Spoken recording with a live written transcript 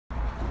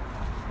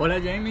Hola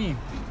Jamie.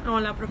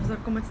 Hola profesor,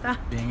 ¿cómo está?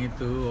 Bien, ¿y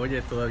tú?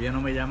 Oye, todavía no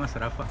me llamas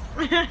Rafa.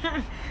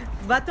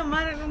 Va a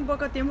tomar un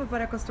poco de tiempo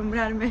para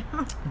acostumbrarme.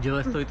 Yo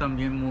estoy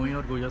también muy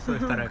orgulloso de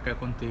estar acá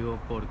contigo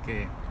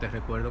porque te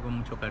recuerdo con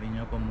mucho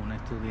cariño como una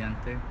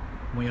estudiante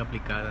muy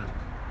aplicada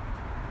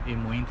y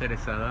muy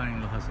interesada en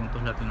los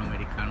asuntos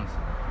latinoamericanos.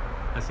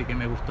 Así que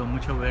me gustó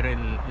mucho ver el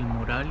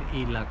mural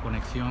y la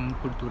conexión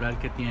cultural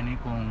que tiene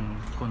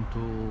con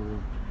tu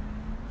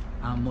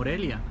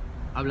Morelia.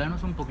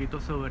 Háblanos un poquito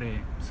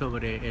sobre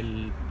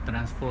el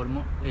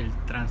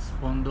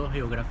trasfondo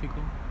geográfico.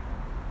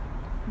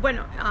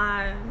 Bueno,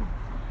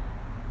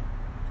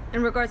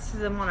 in regards to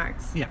the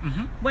monarchs. Yeah.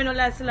 Bueno,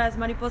 las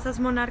mariposas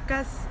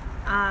monarcas,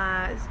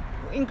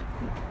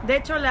 de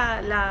hecho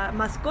la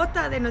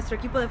mascota de nuestro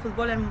equipo de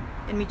fútbol en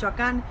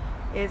Michoacán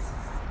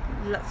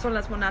son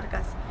las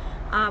monarcas,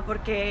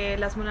 porque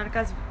las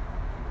monarcas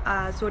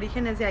su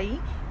origen es de ahí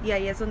y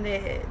ahí es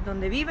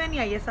donde viven y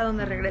ahí es a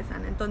donde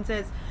regresan.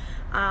 Entonces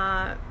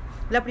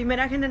la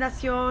primera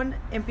generación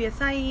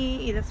empieza ahí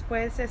y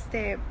después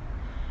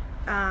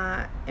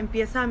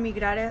empieza a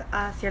migrar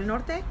hacia el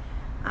norte,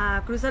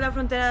 cruza la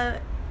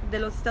frontera de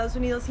los Estados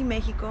Unidos y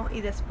México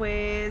y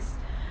después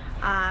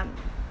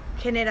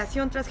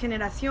generación tras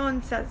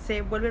generación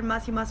se vuelven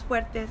más y más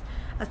fuertes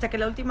hasta que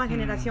la última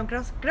generación,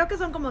 creo que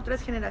son como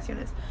 3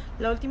 generaciones.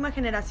 La última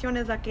generación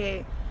es la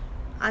que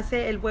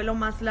hace el vuelo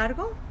más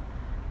largo,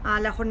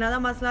 la jornada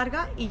más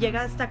larga y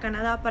llega hasta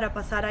Canadá para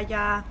pasar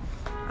allá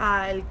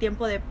el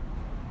tiempo de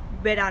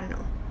verano.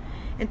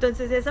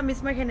 Entonces esa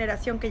misma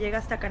generación que llega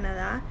hasta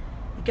Canadá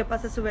y que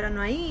pasa su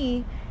verano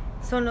ahí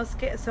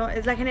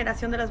es la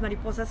generación de las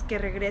mariposas que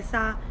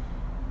regresa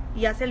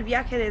y hace el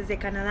viaje desde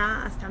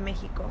Canadá hasta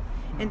México.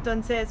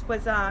 Entonces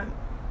pues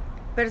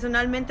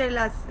personalmente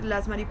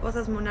las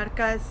mariposas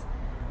monarcas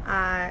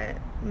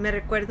me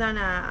recuerdan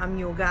a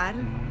mi hogar,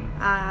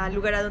 al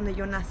lugar a donde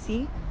yo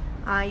nací,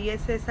 y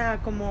es ese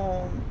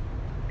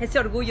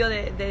orgullo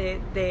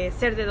de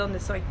ser de donde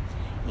soy.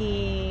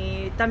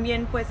 Y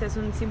también pues es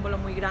un símbolo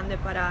muy grande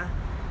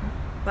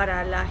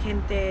para la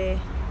gente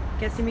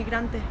que es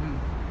inmigrante.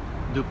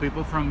 Do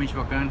people from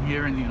Michoacán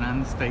here in the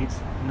United States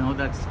know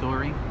that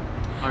story?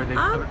 Are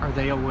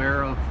they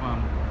aware of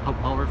how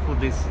powerful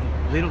these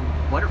little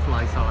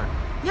butterflies are?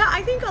 Yeah,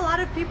 I think a lot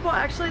of people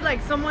actually,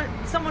 like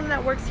someone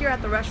that works here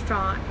at the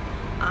restaurant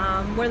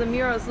where the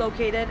mural is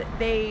located,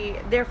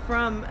 they're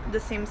from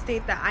the same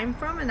state that I'm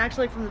from, and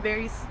actually from the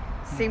very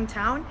same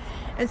town,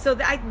 and so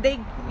they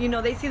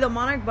see the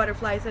monarch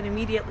butterflies and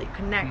immediately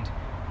connect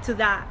to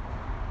that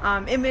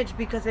image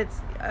because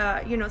it's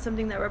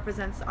something that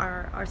represents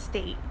our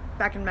state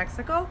back in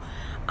Mexico.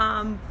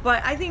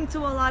 But I think to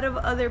a lot of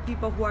other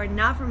people who are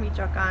not from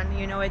Michoacán,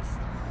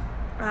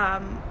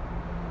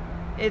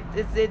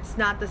 it's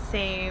not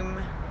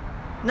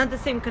the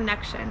same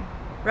connection,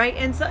 right?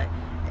 And so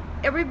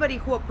everybody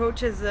who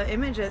approaches the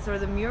images or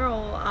the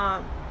mural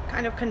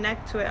kind of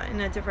connect to it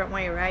in a different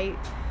way, right?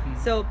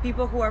 So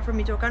people who are from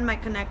Michoacán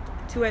might connect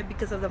to it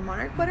because of the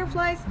monarch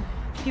butterflies.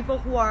 People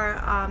who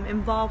are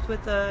involved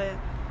with the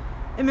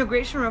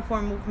immigration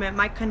reform movement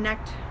might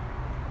connect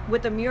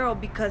with the mural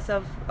because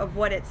of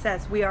what it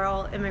says. We are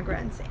all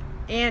immigrants,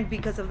 and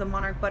because of the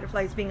monarch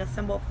butterflies being a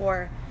symbol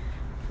for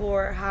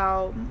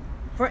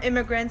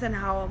immigrants and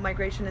how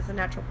migration is a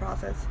natural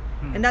process.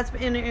 And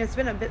it's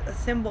been a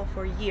symbol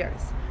for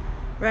years,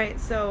 right?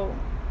 So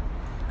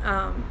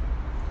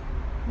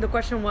the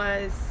question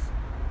was,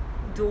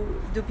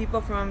 do people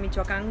from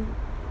Michoacán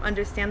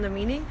understand the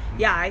meaning?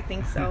 Yeah, I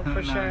think so,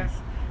 for Nice. sure.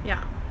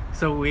 Yeah.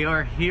 So we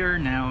are here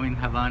now in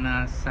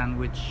Havana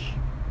Sandwich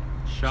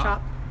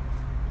Shop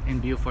in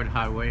Buford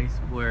Highway,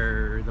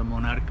 where the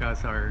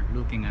monarchas are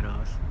looking at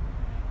us.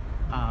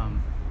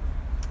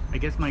 I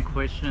guess my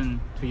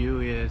question to you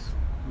is,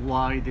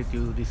 why did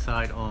you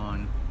decide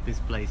on this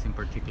place in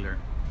particular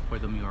for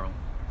the mural?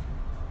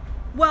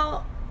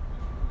 Well,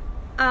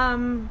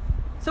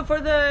 so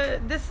for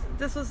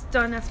this was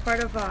done as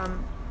part of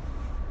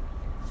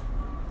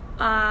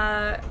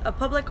a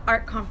public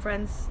art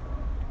conference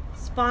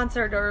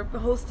sponsored or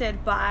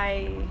hosted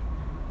by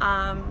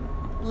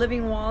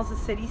Living Walls, The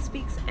City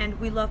Speaks, and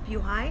We Love You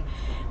High.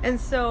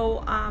 And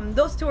so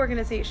those 2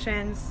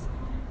 organizations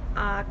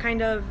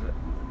kind of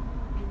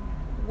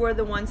were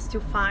the ones to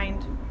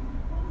find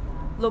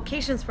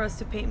locations for us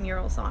to paint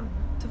murals on,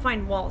 to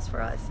find walls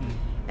for us.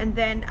 And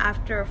then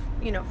after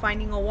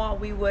finding a wall,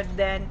 we would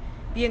then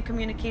be in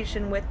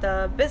communication with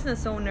the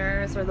business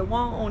owners or the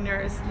wall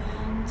owners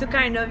to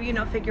kind of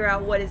figure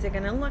out what is it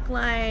going to look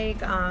like,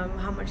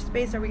 how much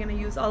space are we going to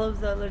use, all of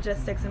the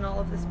logistics and all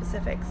of the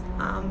specifics.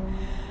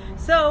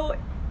 So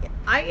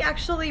I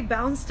actually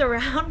bounced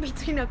around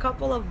between a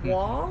couple of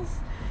walls,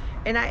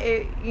 and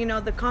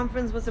the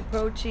conference was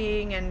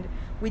approaching and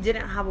we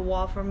didn't have a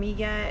wall for me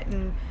yet,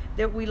 and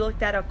that we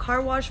looked at a car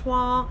wash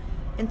wall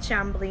in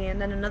Chambly and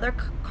then another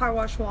car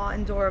wash wall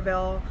in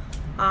Doraville.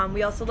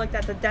 We also looked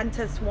at the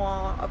dentist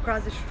wall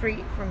across the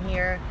street from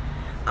here.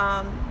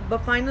 But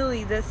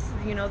finally this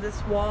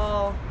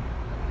wall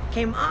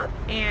came up,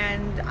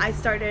 and I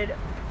started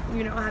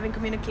having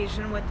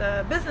communication with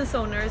the business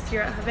owners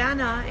here at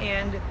Havana,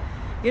 and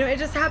it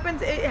just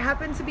happened. It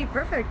happened to be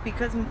perfect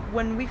because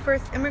when we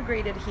first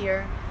immigrated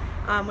here,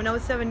 when I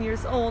was 7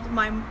 years old,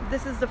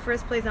 this is the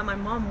first place that my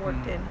mom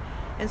worked in,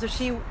 and so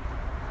she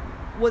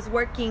was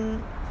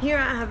working here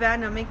at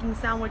Havana making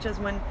sandwiches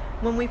when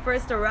we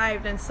first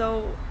arrived. And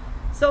so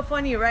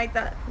funny, right?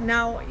 That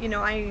now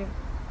I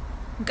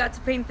got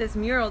to paint this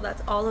mural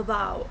that's all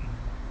about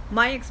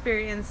my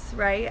experience,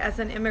 right, as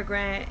an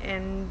immigrant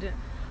and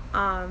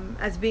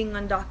as being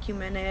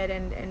undocumented,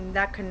 and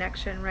that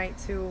connection, right,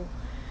 to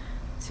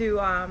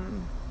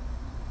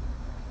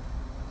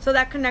so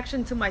that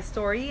connection to my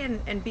story,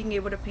 and being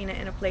able to paint it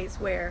in a place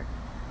where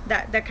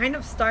that kind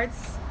of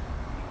starts,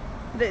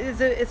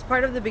 it's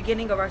part of the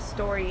beginning of our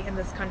story in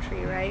this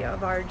country, right,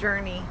 of our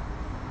journey,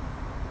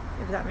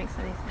 if that makes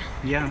any sense.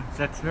 Yeah,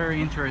 that's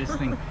very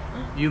interesting.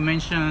 You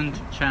mentioned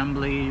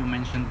Chambly, you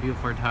mentioned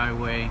Buford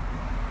Highway.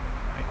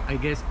 I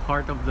guess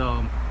part of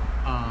the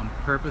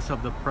purpose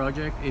of the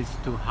project is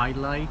to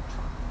highlight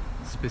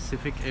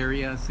specific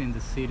areas in the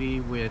city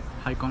with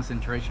high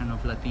concentration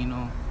of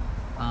Latino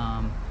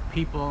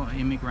people,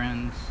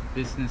 immigrants,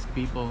 business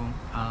people,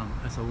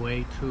 as a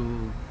way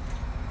to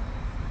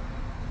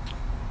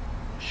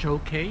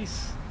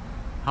showcase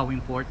how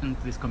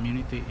important this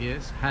community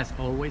has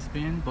always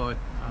been, but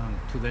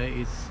today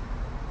is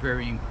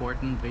very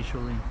important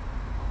visually.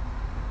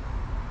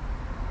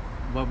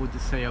 What would you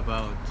say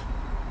about,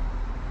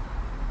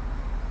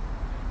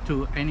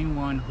 to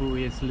anyone who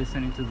is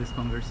listening to this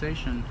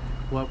conversation,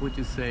 what would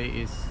you say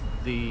is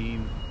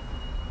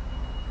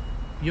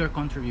your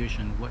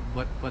contribution?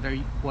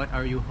 What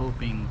are you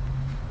hoping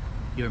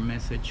your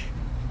message?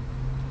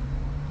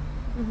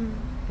 Mm-hmm.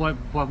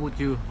 What would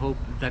you hope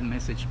that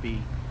message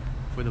be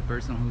for the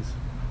person who's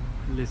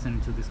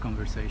listening to this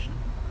conversation?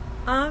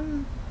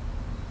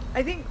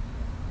 I think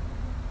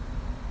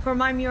for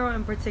my mural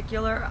in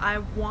particular, I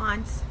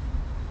want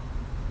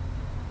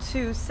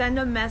to send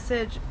a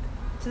message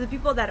to the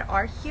people that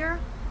are here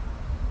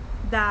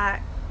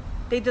that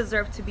they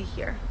deserve to be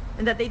here,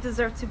 and that they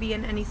deserve to be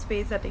in any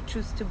space that they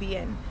choose to be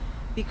in,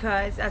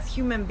 because as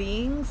human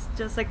beings,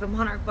 just like the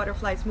monarch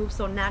butterflies move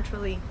so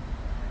naturally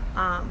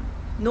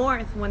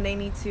north when they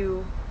need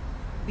to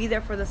be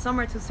there for the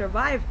summer to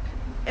survive,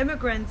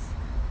 immigrants,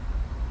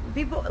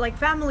 people like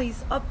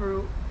families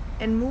uproot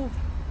and move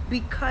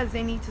because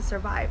they need to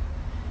survive.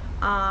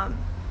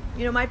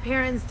 My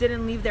parents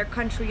didn't leave their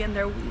country and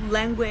their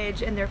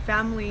language and their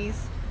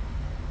families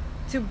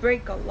to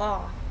break a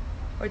law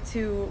or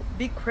to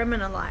be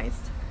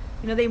criminalized.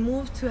 They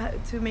moved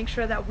to make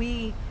sure that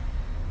we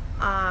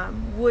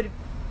would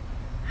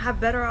have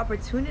better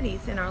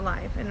opportunities in our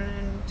life,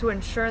 and to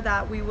ensure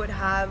that we would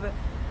have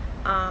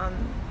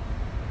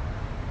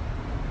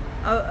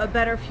a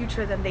better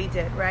future than they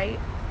did, right?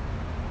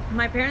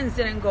 My parents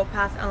didn't go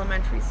past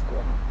elementary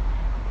school,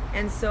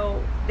 and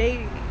so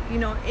they,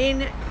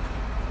 in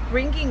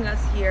bringing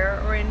us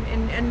here, or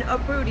in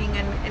uprooting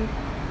and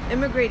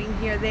immigrating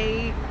here,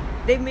 they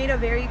made a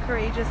very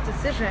courageous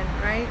decision,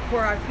 right, for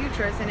our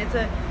futures. And it's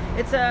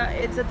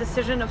a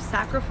decision of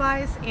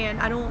sacrifice, and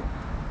I don't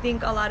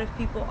think a lot of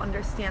people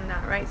understand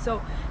that, right?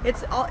 So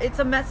it's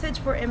a message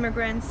for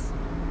immigrants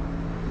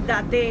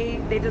that they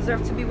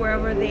deserve to be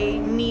wherever they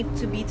need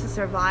to be to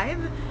survive,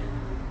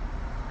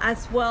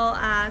 as well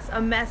as a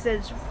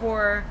message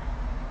for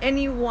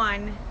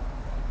anyone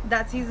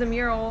that sees a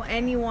mural,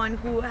 anyone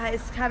who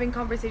is having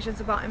conversations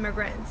about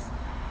immigrants,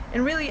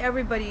 and really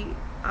everybody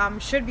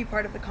should be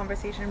part of the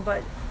conversation,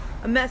 but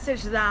a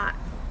message that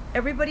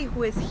everybody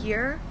who is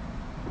here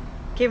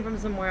came from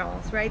somewhere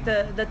else, right?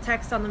 The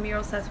text on the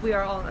mural says we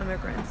are all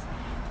immigrants,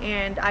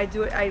 and I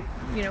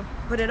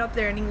put it up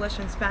there in English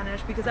and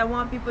Spanish because I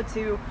want people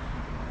to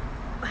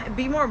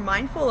be more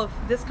mindful of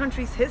this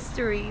country's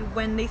history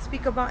when they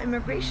speak about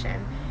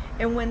immigration,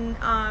 and when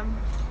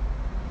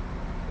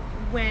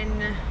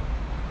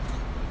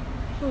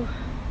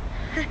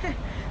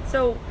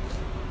so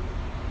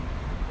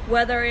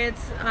whether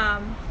it's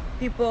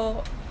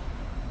people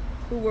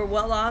who were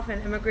well off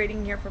and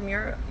immigrating here from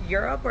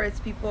Europe, or it's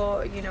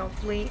people,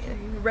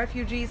 fleeing,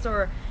 refugees,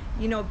 or,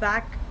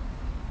 back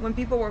when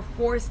people were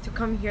forced to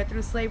come here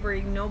through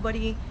slavery.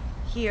 Nobody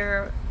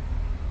here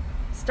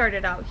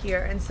started out here,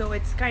 and so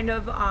it's kind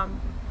of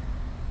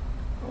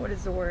what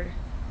is the word?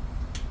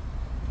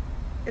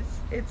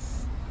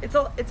 It's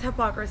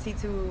hypocrisy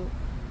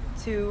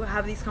to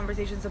have these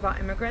conversations about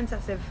immigrants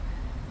as if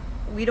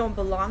we don't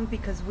belong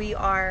because we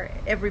are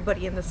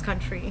everybody in this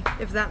country,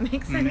 if that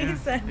makes any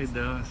sense. It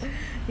does.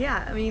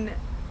 Yeah, I mean,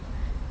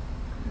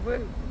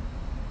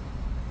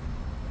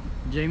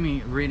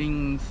 Jamie,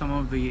 reading some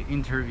of the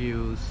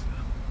interviews,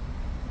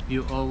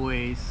 you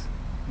always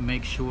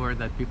make sure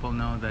that people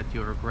know that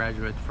you're a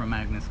graduate from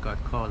Agnes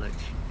Scott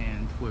College,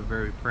 and we're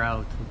very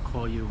proud to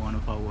call you one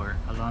of our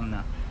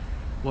alumna.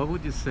 What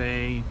would you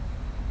say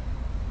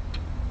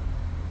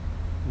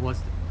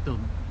was the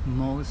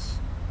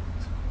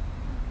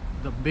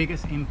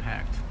biggest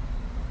impact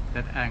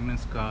that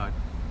Agnes Scott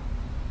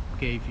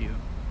gave you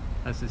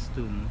as a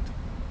student?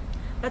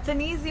 That's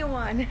an easy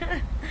one.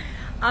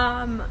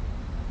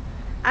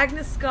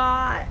 Agnes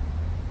Scott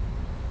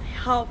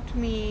helped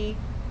me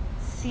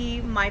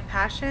see my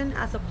passion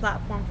as a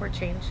platform for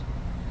change.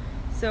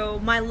 So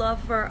my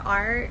love for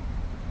art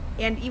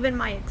and even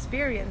my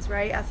experience,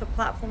 right, as a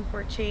platform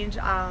for change,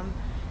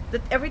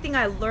 everything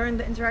I learned,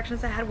 the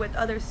interactions I had with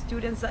other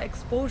students, the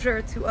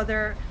exposure to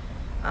other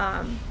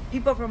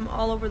people from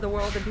all over the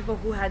world and people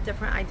who had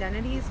different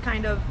identities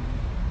kind of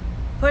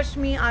pushed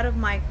me out of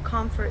my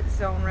comfort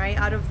zone, right?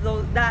 Out of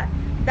that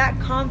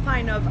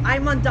confine of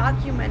I'm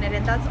undocumented,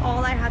 and that's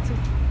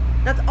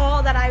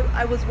all that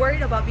I was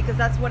worried about, because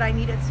that's what I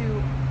needed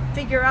to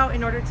figure out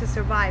in order to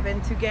survive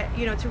and to get,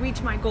 to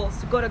reach my goals,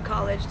 to go to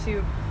college,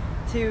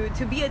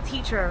 to be a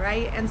teacher,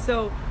 right? And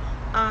so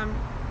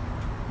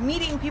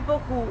meeting people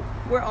who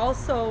were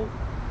also,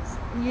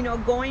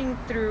 going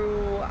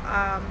through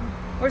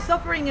or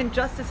suffering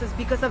injustices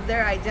because of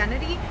their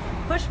identity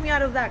pushed me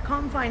out of that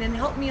confine and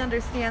helped me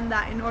understand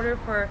that in order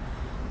for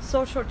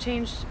social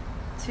change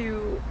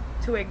to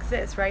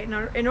exist, right?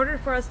 In order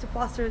for us to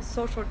foster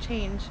social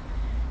change,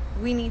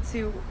 we need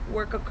to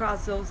work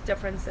across those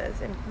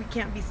differences, and we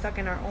can't be stuck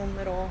in our own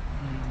little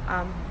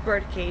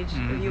bird cage,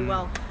 if you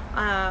will.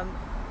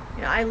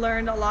 I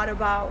learned a lot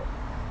about,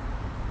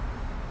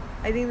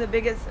 I think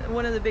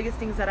one of the biggest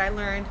things that I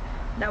learned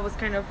that was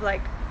kind of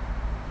like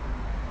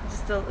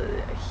just a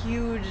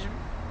huge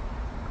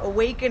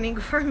awakening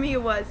for me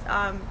was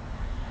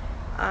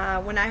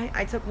when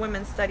I took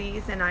women's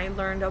studies and I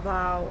learned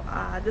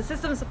about the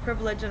systems of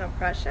privilege and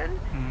oppression.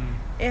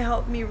 It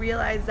helped me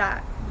realize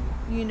that,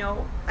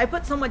 I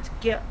put so much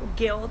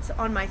guilt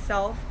on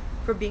myself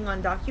for being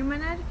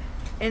undocumented,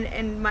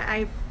 and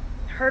I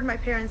heard my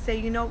parents say,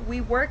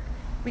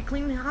 we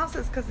clean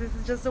houses because this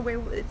is just the way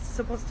it's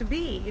supposed to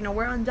be.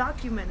 We're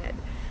undocumented.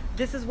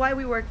 This is why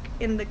we work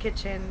in the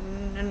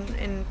kitchen and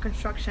in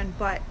construction.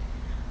 But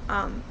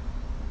I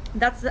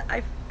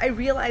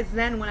realized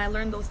then when I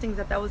learned those things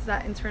that was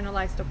that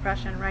internalized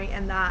oppression, right?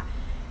 And that,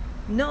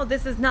 no,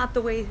 this is not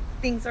the way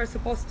things are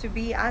supposed to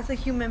be. As a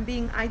human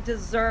being, I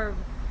deserve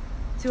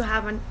to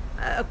have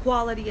a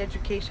quality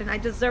education. I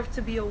deserve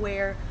to be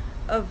aware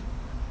of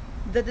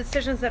the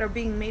decisions that are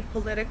being made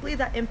politically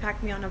that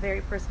impact me on a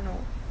very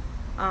personal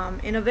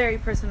in a very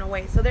personal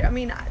way. So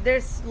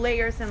there's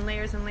layers and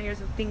layers and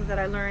layers of things that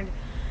I learned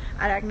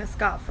at Agnes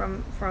Scott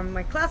from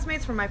my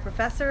classmates, from my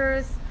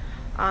professors,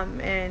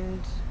 and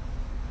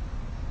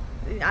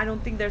I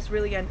don't think there's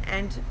really an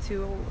end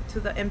to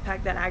the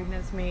impact that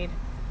Agnes made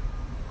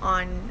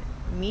on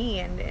me,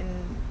 and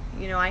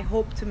I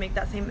hope to make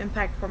that same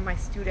impact for my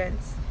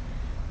students,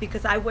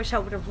 because I wish I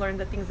would have learned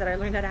the things that I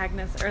learned at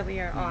Agnes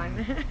earlier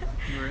on.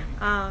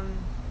 Right.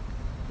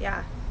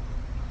 Yeah.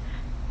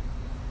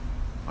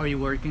 Are you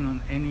working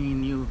on any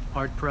new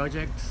art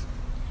projects?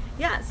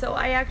 Yeah, so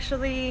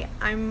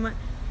I'm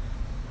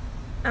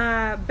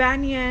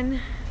Banyan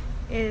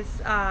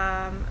is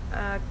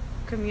a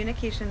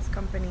communications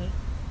company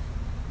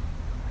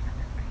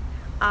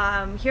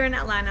here in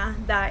Atlanta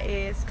that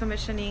is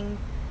commissioning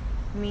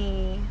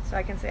me, so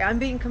I can say I'm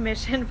being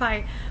commissioned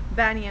by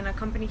Banyan, a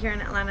company here in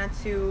Atlanta,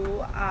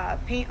 to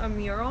paint a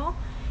mural,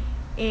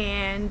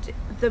 and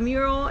the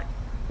mural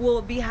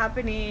will be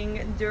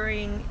happening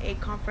during a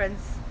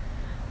conference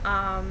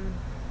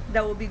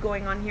that will be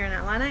going on here in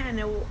Atlanta,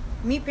 and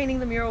me painting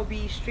the mural will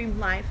be streamed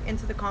live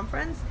into the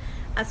conference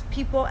as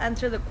people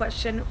answer the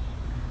question.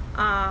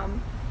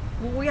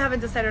 We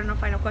haven't decided on a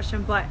final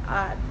question, but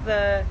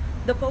the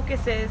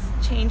focus is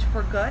change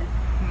for good,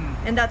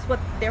 and that's what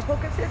their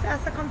focus is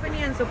as a company.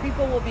 And so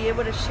people will be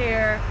able to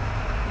share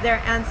their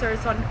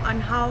answers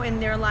on how in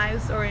their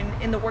lives or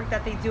in the work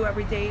that they do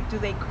every day do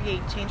they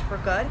create change for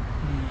good.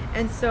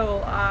 And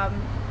so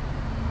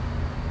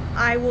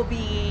I will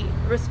be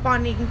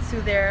responding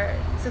to their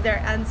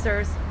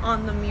answers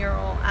on the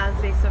mural as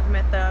they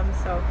submit them.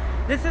 So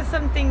this is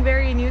something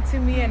very new to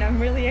me, and I'm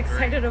really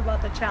excited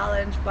about the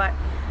challenge. But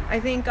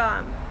I think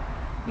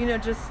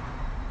just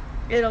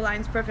it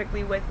aligns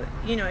perfectly with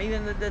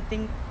even the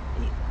thing.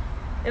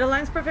 It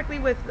aligns perfectly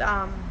with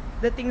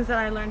the things that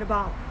I learned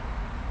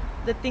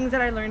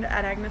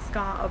at Agnes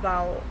Scott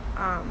about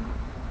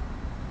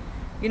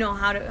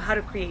how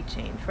to create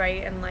change,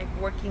 right? And like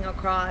working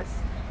across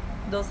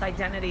those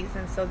identities.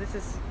 And so this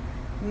is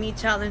me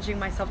challenging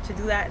myself to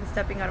do that and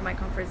stepping out of my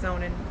comfort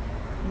zone and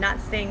not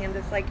staying in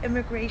this like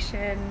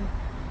immigration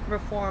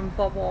reform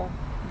bubble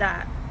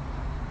that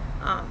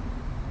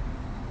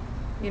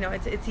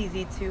it's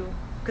easy to,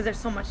 because there's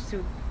so much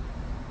to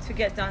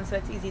get done, so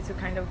it's easy to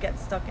kind of get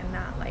stuck in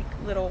that like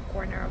little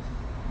corner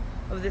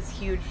of this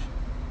huge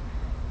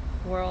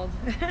world.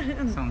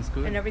 Sounds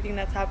good. And everything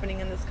that's happening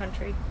in this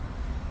country.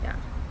 Yeah.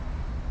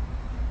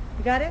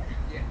 You got it?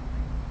 Yeah.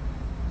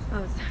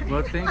 Oh, sorry.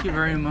 Well, thank you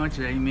very much,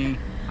 Amy.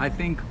 I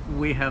think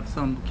we have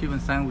some Cuban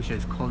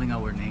sandwiches calling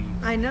our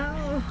names. I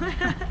know.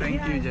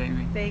 Thank you,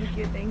 Jamie.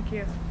 Thank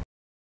you.